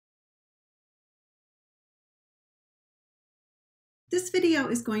This video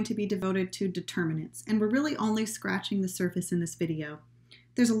is going to be devoted to determinants, and we're really only scratching the surface in this video.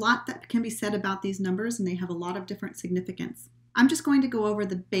 There's a lot that can be said about these numbers, and they have a lot of different significance. I'm just going to go over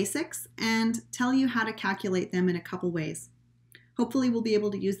the basics and tell you how to calculate them in a couple ways. Hopefully we'll be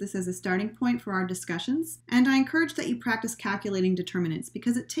able to use this as a starting point for our discussions, and I encourage that you practice calculating determinants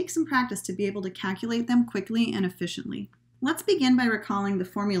because it takes some practice to be able to calculate them quickly and efficiently. Let's begin by recalling the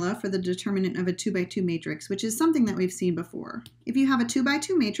formula for the determinant of a 2x2 matrix, which is something that we've seen before. If you have a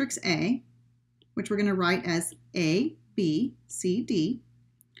 2x2 matrix A, which we're going to write as A, B, C, D,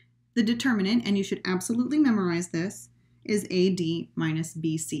 the determinant, and you should absolutely memorize this, is AD minus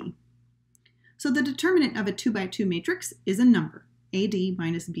BC. So the determinant of a 2x2 matrix is a number, AD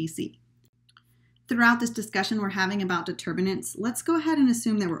minus BC. Throughout this discussion we're having about determinants, let's go ahead and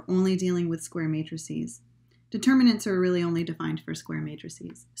assume that we're only dealing with square matrices. Determinants are really only defined for square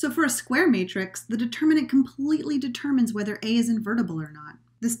matrices. So for a square matrix, the determinant completely determines whether A is invertible or not.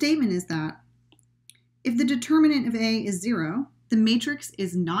 The statement is that if the determinant of A is 0, the matrix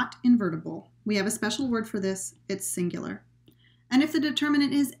is not invertible. We have a special word for this, it's singular. And if the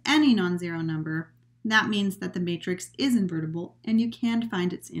determinant is any non-zero number, that means that the matrix is invertible and you can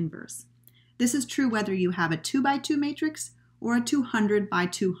find its inverse. This is true whether you have a 2x2 matrix or a 200 by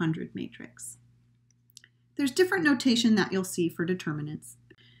 200 matrix. There's different notation that you'll see for determinants.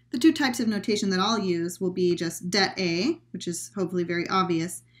 The two types of notation that I'll use will be just det A, which is hopefully very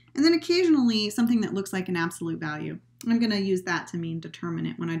obvious, and then occasionally something that looks like an absolute value. I'm going to use that to mean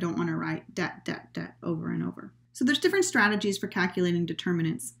determinant when I don't want to write det over and over. So there's different strategies for calculating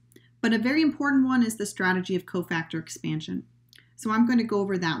determinants, but a very important one is the strategy of cofactor expansion. So I'm going to go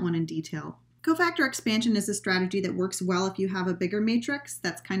over that one in detail. Cofactor expansion is a strategy that works well if you have a bigger matrix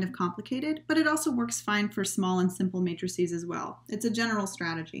that's kind of complicated, but it also works fine for small and simple matrices as well. It's a general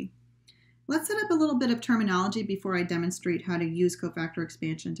strategy. Let's set up a little bit of terminology before I demonstrate how to use cofactor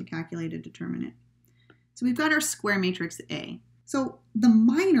expansion to calculate a determinant. So we've got our square matrix A. So the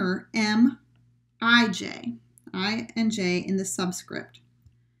minor Mij, I and j in the subscript,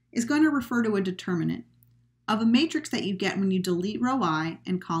 is going to refer to a determinant of a matrix that you get when you delete row I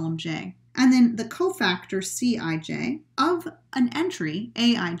and column j. And then the cofactor Cij of an entry,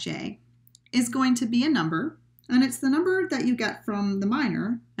 Aij, is going to be a number, and it's the number that you get from the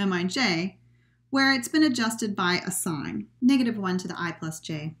minor, Mij, where it's been adjusted by a sign, -1 to the I plus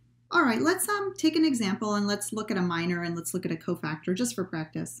j. All right, let's take an example and let's look at a minor and let's look at a cofactor just for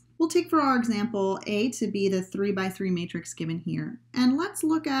practice. We'll take for our example A to be the 3x3 matrix given here. And let's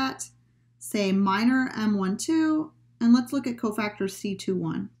look at, say, minor M12, and let's look at cofactor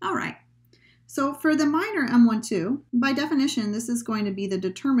C21. All right. So for the minor M12, by definition, this is going to be the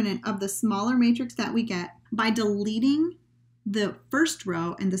determinant of the smaller matrix that we get by deleting the first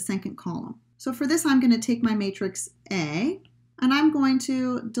row and the second column. So for this, I'm going to take my matrix A, and I'm going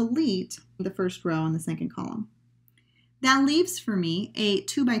to delete the first row and the second column. That leaves for me a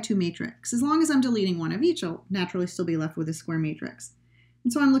 2x2 matrix. As long as I'm deleting one of each, I'll naturally still be left with a square matrix.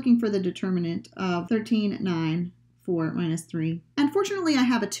 And so I'm looking for the determinant of 13, 9, 4 minus 3. And fortunately, I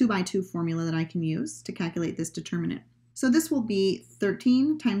have a 2x2 formula that I can use to calculate this determinant. So this will be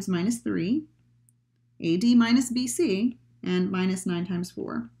 13 times minus 3, AD minus BC, and minus 9 times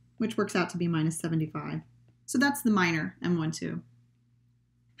 4, which works out to be minus 75. So that's the minor M12.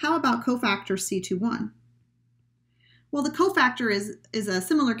 How about cofactor C21? Well, the cofactor is a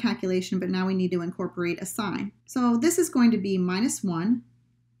similar calculation, but now we need to incorporate a sign. So this is going to be minus 1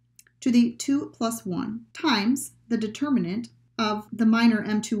 to the 2 plus 1 times the determinant of the minor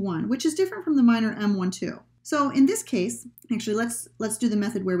M21, which is different from the minor M12. So in this case, actually, let's do the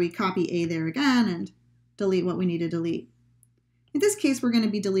method where we copy A there again and delete what we need to delete. In this case, we're going to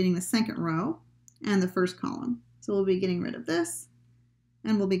be deleting the second row and the first column. So we'll be getting rid of this,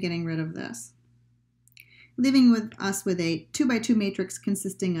 and we'll be getting rid of this, leaving us with a 2x2 matrix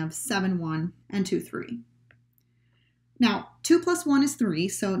consisting of 7, 1, and 2, 3. Now, 2 plus 1 is 3,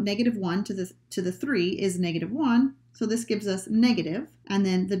 so -1 to the 3 is -1, so this gives us negative, and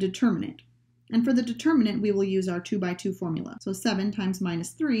then the determinant. And for the determinant, we will use our 2x2 formula. So 7 times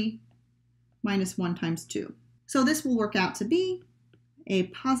minus 3 minus 1 times 2. So this will work out to be a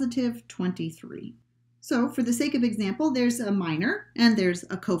positive 23. So for the sake of example, there's a minor and there's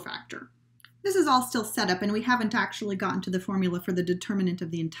a cofactor. This is all still set up, and we haven't actually gotten to the formula for the determinant of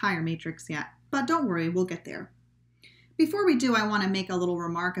the entire matrix yet, but don't worry, we'll get there. Before we do, I want to make a little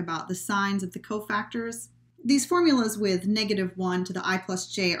remark about the signs of the cofactors. These formulas with -1 to the I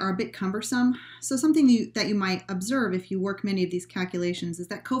plus j are a bit cumbersome, so something that you might observe if you work many of these calculations is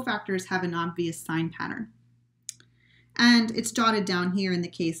that cofactors have an obvious sign pattern. And it's jotted down here in the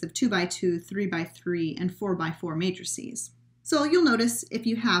case of 2x2, 3x3, and 4x4 matrices. So you'll notice if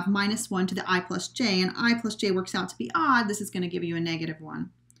you have -1 to the I plus j, and I plus j works out to be odd, this is going to give you a -1.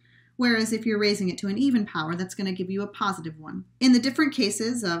 Whereas if you're raising it to an even power, that's going to give you a +1. In the different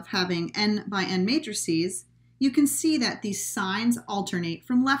cases of having n by n matrices, you can see that these signs alternate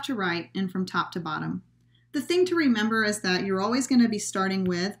from left to right and from top to bottom. The thing to remember is that you're always going to be starting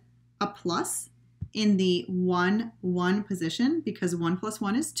with a plus in the 1, 1 position, because 1 plus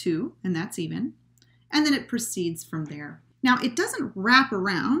 1 is 2, and that's even. And then it proceeds from there. Now, it doesn't wrap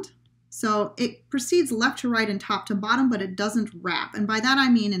around, so it proceeds left to right and top to bottom, but it doesn't wrap. And by that I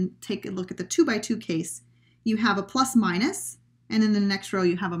mean, and take a look at the 2 by 2 case, you have a plus minus, and in the next row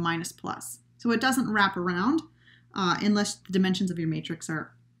you have a minus plus. So it doesn't wrap around unless the dimensions of your matrix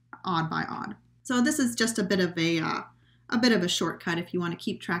are odd by odd. So this is just a bit of a shortcut if you want to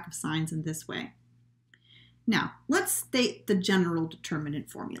keep track of signs in this way. Now, let's state the general determinant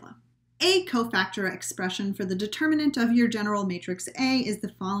formula. A cofactor expression for the determinant of your general matrix A is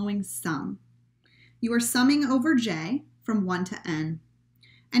the following sum. You are summing over J from 1 to n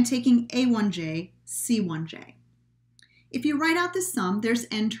and taking A1J, C1J. If you write out the sum, there's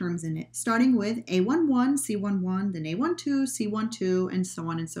n terms in it, starting with A11, C11, then A12, C12, and so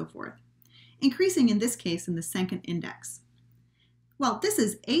on and so forth, increasing in this case in the second index. Well, this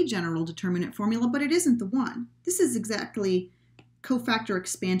is a general determinant formula, but it isn't the one. This is exactly cofactor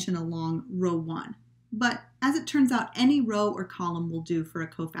expansion along row 1. But as it turns out, any row or column will do for a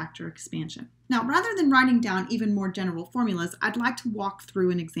cofactor expansion. Now, rather than writing down even more general formulas, I'd like to walk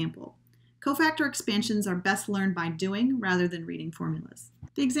through an example. Cofactor expansions are best learned by doing rather than reading formulas.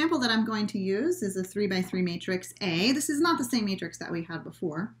 The example that I'm going to use is a 3 by 3 matrix A. This is not the same matrix that we had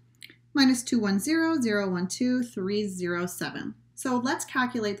before. -2, 1, 0, 0, 1, 2, 3, 0, 7. So let's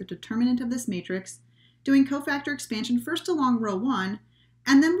calculate the determinant of this matrix, doing cofactor expansion first along row 1,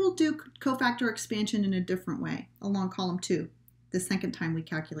 and then we'll do cofactor expansion in a different way, along column 2, the second time we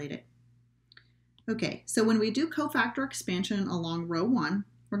calculate it. Okay, so when we do cofactor expansion along row 1,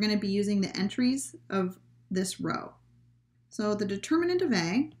 we're going to be using the entries of this row. So the determinant of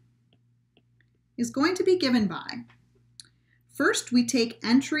A is going to be given by, first we take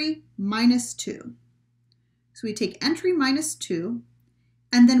entry -2. So we take entry -2,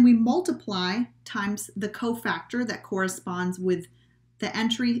 and then we multiply times the cofactor that corresponds with the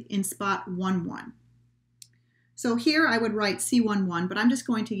entry in spot 1, 1. So here I would write C11, but I'm just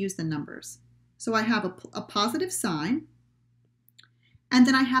going to use the numbers. So I have a positive sign, and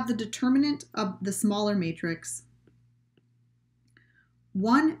then I have the determinant of the smaller matrix,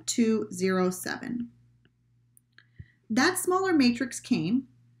 1, 2, 0, 7. That smaller matrix came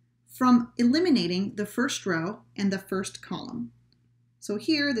from eliminating the first row and the first column. So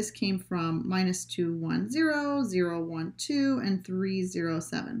here this came from -2, 1, 0, 0, 1, 2, and 3, 0,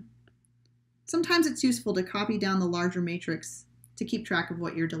 7. Sometimes it's useful to copy down the larger matrix to keep track of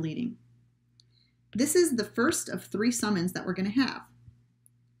what you're deleting. This is the first of 3 summons that we're going to have.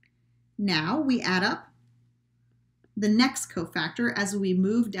 Now we add up the next cofactor as we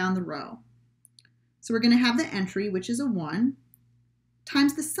move down the row. So we're going to have the entry, which is a 1,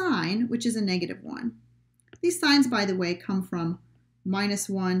 times the sign, which is a -1. These signs, by the way, come from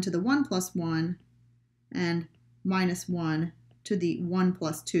 -1 to the 1 plus 1 and -1 to the 1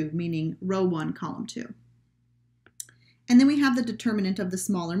 plus 2, meaning row 1, column 2. And then we have the determinant of the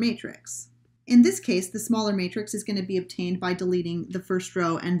smaller matrix. In this case, the smaller matrix is going to be obtained by deleting the first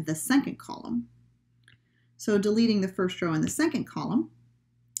row and the second column. So deleting the first row and the second column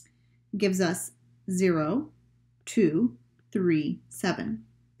gives us 0, 2, 3, 7.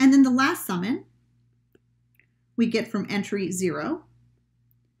 And then the last summon we get from entry 0,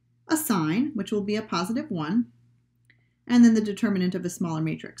 a sign, which will be a +1, and then the determinant of a smaller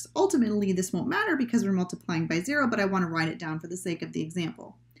matrix. Ultimately, this won't matter because we're multiplying by 0, but I want to write it down for the sake of the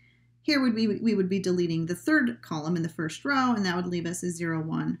example. Here we would be deleting the third column in the first row, and that would leave us as 0,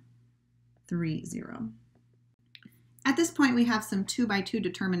 1, 3, 0. At this point, we have some 2 by 2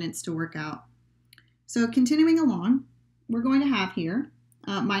 determinants to work out. So continuing along, we're going to have here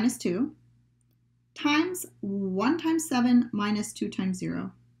 -2 times 1 times 7 minus 2 times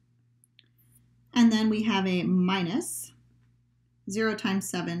 0. And then we have a minus 0 times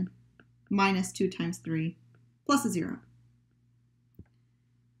 7 minus 2 times 3 plus a 0.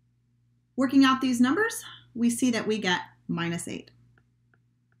 Working out these numbers, we see that we get -8.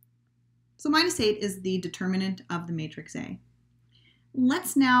 So -8 is the determinant of the matrix A.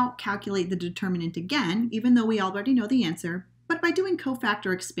 Let's now calculate the determinant again, even though we already know the answer, but by doing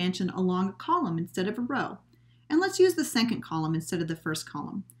cofactor expansion along a column instead of a row. And let's use the second column instead of the first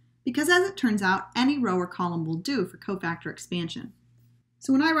column, because as it turns out, any row or column will do for cofactor expansion.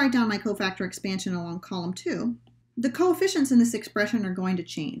 So when I write down my cofactor expansion along column 2, The coefficients in this expression are going to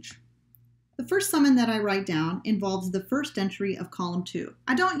change. The first summand that I write down involves the first entry of column 2.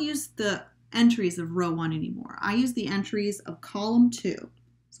 I don't use the entries of row 1 anymore. I use the entries of column 2.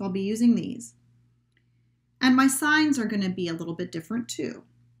 So I'll be using these. And my signs are going to be a little bit different too.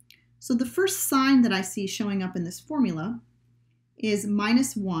 So the first sign that I see showing up in this formula is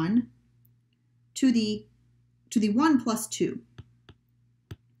 -1 to the 1 plus 2.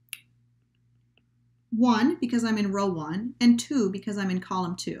 1 because I'm in row 1, and 2 because I'm in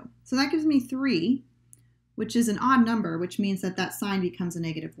column 2. So that gives me 3, which is an odd number, which means that that sign becomes a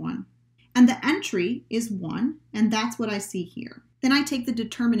 -1. And the entry is 1, and that's what I see here. Then I take the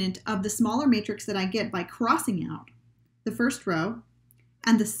determinant of the smaller matrix that I get by crossing out the first row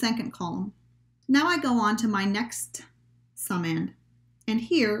and the second column. Now I go on to my next summand, and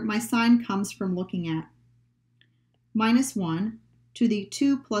here my sign comes from looking at -1 to the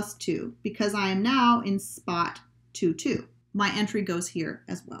 2 plus 2, because I am now in spot 2, 2. My entry goes here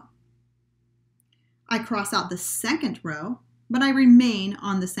as well. I cross out the second row, but I remain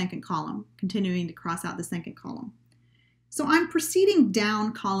on the second column, continuing to cross out the second column. So I'm proceeding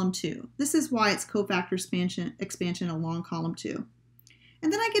down column 2. This is why it's cofactor expansion along column 2.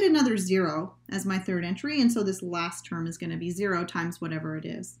 And then I get another 0 as my third entry, and so this last term is going to be 0 times whatever it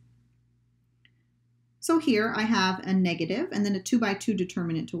is. So here I have a negative and then a 2 by 2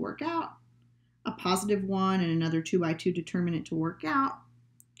 determinant to work out, a +1 and another 2 by 2 determinant to work out,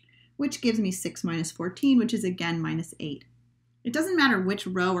 which gives me 6 minus 14, which is again -8. It doesn't matter which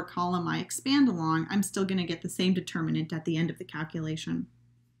row or column I expand along, I'm still going to get the same determinant at the end of the calculation.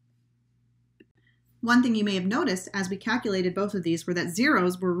 One thing you may have noticed as we calculated both of these were that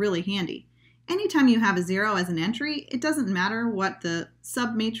zeros were really handy. Anytime you have a 0 as an entry, it doesn't matter what the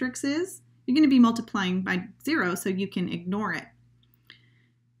submatrix is. You're going to be multiplying by 0, so you can ignore it.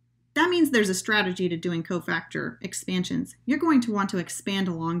 That means there's a strategy to doing cofactor expansions. You're going to want to expand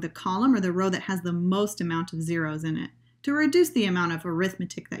along the column or the row that has the most amount of zeros in it to reduce the amount of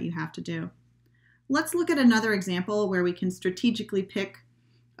arithmetic that you have to do. Let's look at another example where we can strategically pick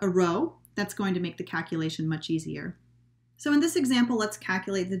a row that's going to make the calculation much easier. So in this example, let's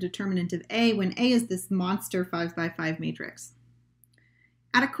calculate the determinant of A when A is this monster 5 by 5 matrix.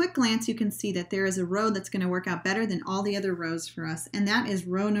 At a quick glance, you can see that there is a row that's going to work out better than all the other rows for us, and that is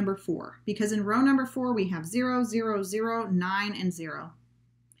row number 4, because in row number 4 we have 0, 0, 0, 9, and 0.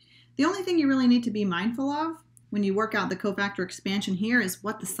 The only thing you really need to be mindful of when you work out the cofactor expansion here is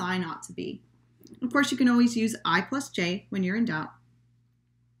what the sign ought to be. Of course, you can always use I plus j when you're in doubt.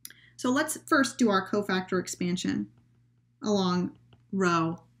 So let's first do our cofactor expansion along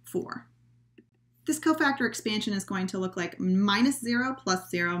row 4. This cofactor expansion is going to look like -0 plus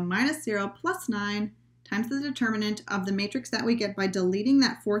 0 minus 0 plus 9 times the determinant of the matrix that we get by deleting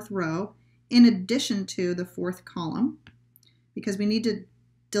that fourth row in addition to the fourth column, because we need to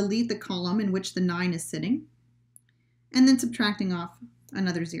delete the column in which the 9 is sitting, and then subtracting off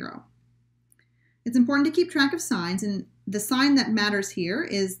another 0. It's important to keep track of signs, and the sign that matters here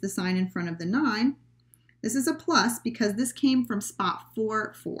is the sign in front of the 9. This is a plus because this came from spot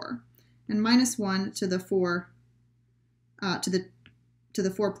 4, 4. And -1 to the 4 to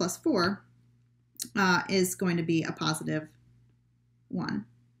the 4 plus 4 is going to be a +1.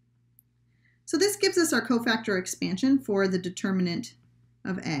 So this gives us our cofactor expansion for the determinant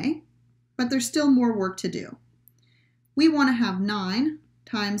of A, but there's still more work to do. We want to have 9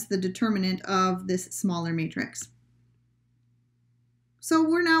 times the determinant of this smaller matrix. So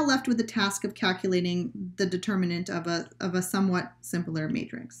we're now left with the task of calculating the determinant of a somewhat simpler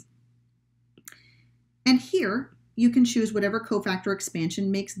matrix. And here, you can choose whatever cofactor expansion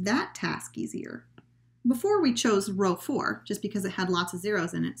makes that task easier. Before we chose row 4, just because it had lots of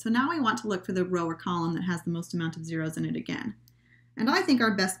zeros in it, so now we want to look for the row or column that has the most amount of zeros in it again. And I think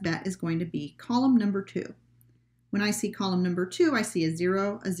our best bet is going to be column number 2. When I see column number 2, I see a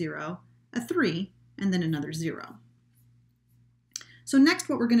 0, a 0, a 3, and then another 0. So next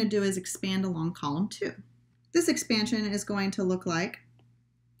what we're going to do is expand along column 2. This expansion is going to look like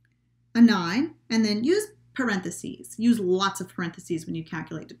a 9, and then use parentheses. Use lots of parentheses when you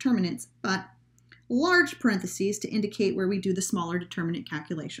calculate determinants, but large parentheses to indicate where we do the smaller determinant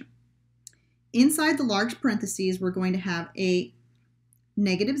calculation. Inside the large parentheses, we're going to have a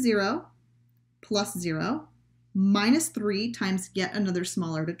 -0 plus 0 minus 3 times yet another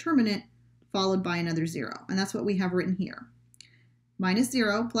smaller determinant, followed by another 0. And that's what we have written here.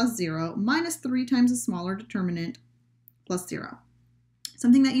 -0 plus 0 minus 3 times a smaller determinant plus 0.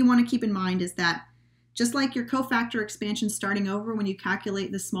 Something that you want to keep in mind is that just like your cofactor expansion starting over when you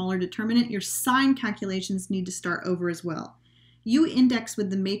calculate the smaller determinant, your sign calculations need to start over as well. you index with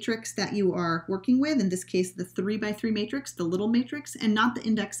the matrix that you are working with, in this case the 3 by 3 matrix, the little matrix, and not the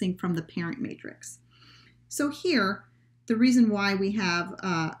indexing from the parent matrix. So here, the reason why we have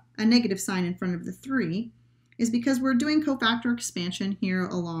a negative sign in front of the 3 is because we're doing cofactor expansion here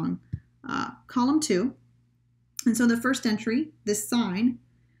along column 2. And so the first entry, this sign,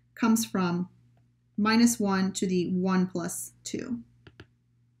 comes from -1 to the 1 plus 2,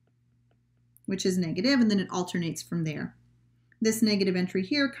 which is negative, and then it alternates from there. This negative entry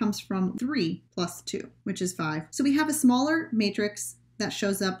here comes from 3 plus 2, which is 5. So we have a smaller matrix that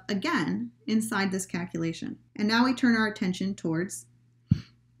shows up again inside this calculation. And now we turn our attention towards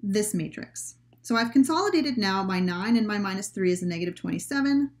this matrix. So I've consolidated now my 9 and my -3 is a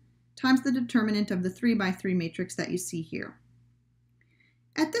 -27 times the determinant of the 3 by 3 matrix that you see here.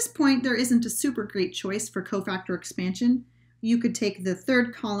 At this point, there isn't a super great choice for cofactor expansion. You could take the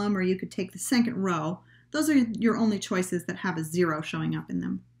third column or you could take the second row. Those are your only choices that have a 0 showing up in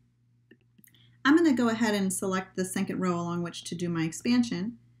them. I'm going to go ahead and select the second row along which to do my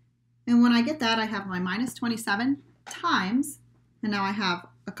expansion. And when I get that, I have my -27 times, and now I have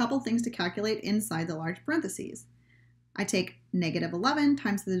a couple things to calculate inside the large parentheses. I take -11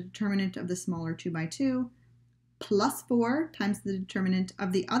 times the determinant of the smaller 2 by 2, plus 4 times the determinant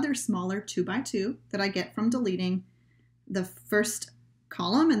of the other smaller 2 by 2 that I get from deleting the first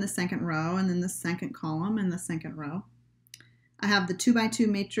column and the second row, and then the second column and the second row. I have the 2 by 2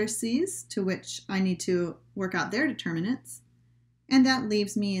 matrices to which I need to work out their determinants, and that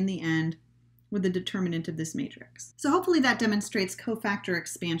leaves me in the end with the determinant of this matrix. So hopefully that demonstrates cofactor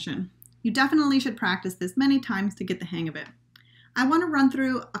expansion. You definitely should practice this many times to get the hang of it. I want to run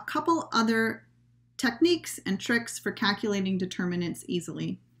through a couple other techniques and tricks for calculating determinants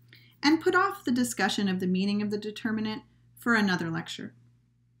easily, and put off the discussion of the meaning of the determinant for another lecture.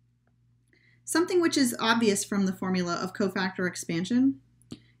 Something which is obvious from the formula of cofactor expansion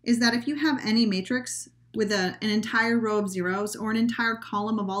is that if you have any matrix with an entire row of zeros or an entire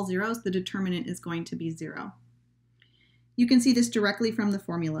column of all zeros, the determinant is going to be 0. You can see this directly from the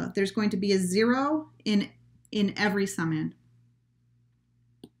formula. There's going to be a 0 in every sum end.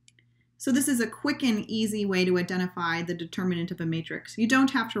 So this is a quick and easy way to identify the determinant of a matrix. You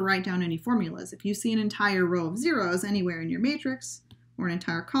don't have to write down any formulas. If you see an entire row of zeros anywhere in your matrix, or an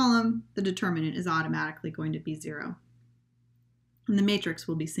entire column, the determinant is automatically going to be 0. And the matrix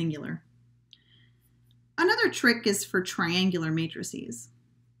will be singular. Another trick is for triangular matrices.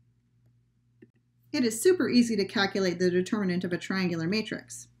 It is super easy to calculate the determinant of a triangular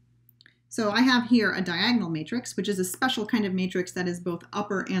matrix. So I have here a diagonal matrix, which is a special kind of matrix that is both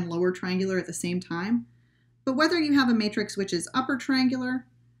upper and lower triangular at the same time. But whether you have a matrix which is upper triangular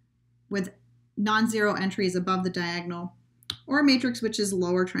with non-zero entries above the diagonal, or a matrix which is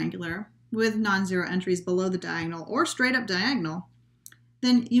lower triangular with non-zero entries below the diagonal, or straight up diagonal,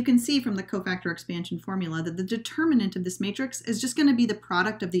 then you can see from the cofactor expansion formula that the determinant of this matrix is just going to be the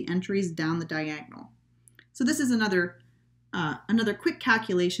product of the entries down the diagonal. So this is another quick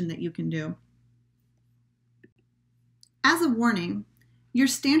calculation that you can do. As a warning, your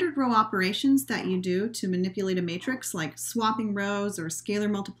standard row operations that you do to manipulate a matrix, like swapping rows or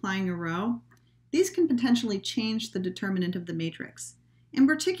scalar multiplying a row, these can potentially change the determinant of the matrix. In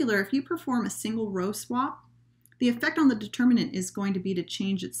particular, if you perform a single row swap, the effect on the determinant is going to be to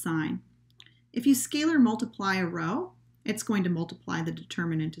change its sign. If you scalar multiply a row, it's going to multiply the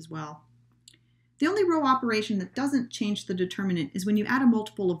determinant as well. The only row operation that doesn't change the determinant is when you add a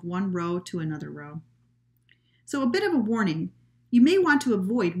multiple of one row to another row. So a bit of a warning, you may want to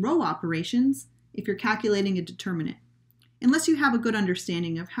avoid row operations if you're calculating a determinant, unless you have a good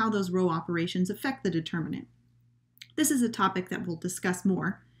understanding of how those row operations affect the determinant. This is a topic that we'll discuss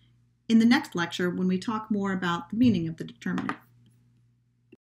more in the next lecture when we talk more about the meaning of the determinant.